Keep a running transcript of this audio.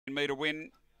me to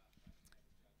win.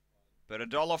 But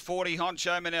 $1.40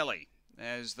 Honcho Manelli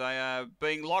as they are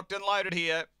being locked and loaded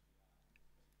here.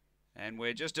 And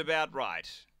we're just about right.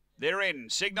 They're in.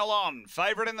 Signal on.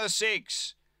 Favourite in the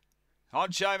 6.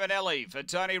 Honcho Manelli for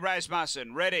Tony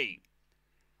Rasmussen. Ready.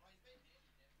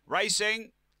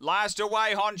 Racing. Last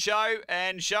away, Honcho,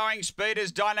 and showing speed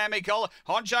is Dynamical.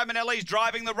 Honcho Manelli's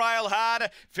driving the rail hard.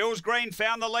 Phil's Green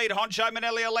found the lead. Honcho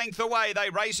Manelli a length away.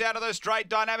 They race out of the straight.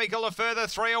 Dynamical a further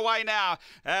 3 away now.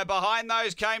 Behind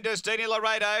those came Destiny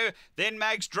Laredo. Then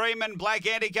Max Dream and Black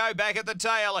Antico back at the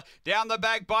tail. Down the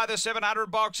back by the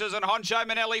 700 boxes, and Honcho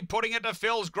Manelli putting it to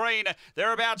Phil's Green.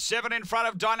 They're about 7 in front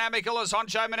of Dynamical as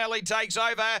Honcho Manelli takes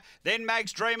over. Then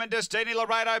Max Dream and Destiny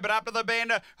Laredo, but up to the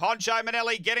bend. Honcho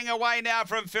Manelli getting away now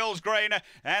from Phil's Green,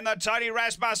 and the Tony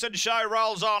Rasmussen show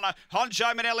rolls on.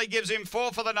 Honcho Manelli gives him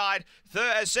 4 for the night.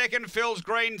 Second, Phil's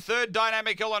Green. Third,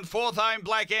 Dynamical, and fourth home,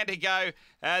 Black Antico.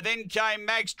 Then came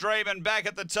Max Dream, and back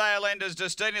at the tail end is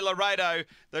Destiny Laredo.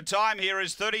 The time here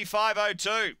is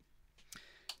 35:02.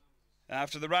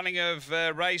 After the running of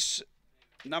race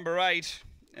number 8,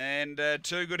 and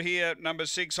too good here, number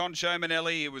 6, Honcho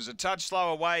Manelli. He was a touch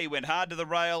slow away. He went hard to the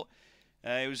rail.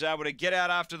 He was able to get out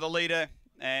after the leader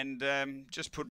and just put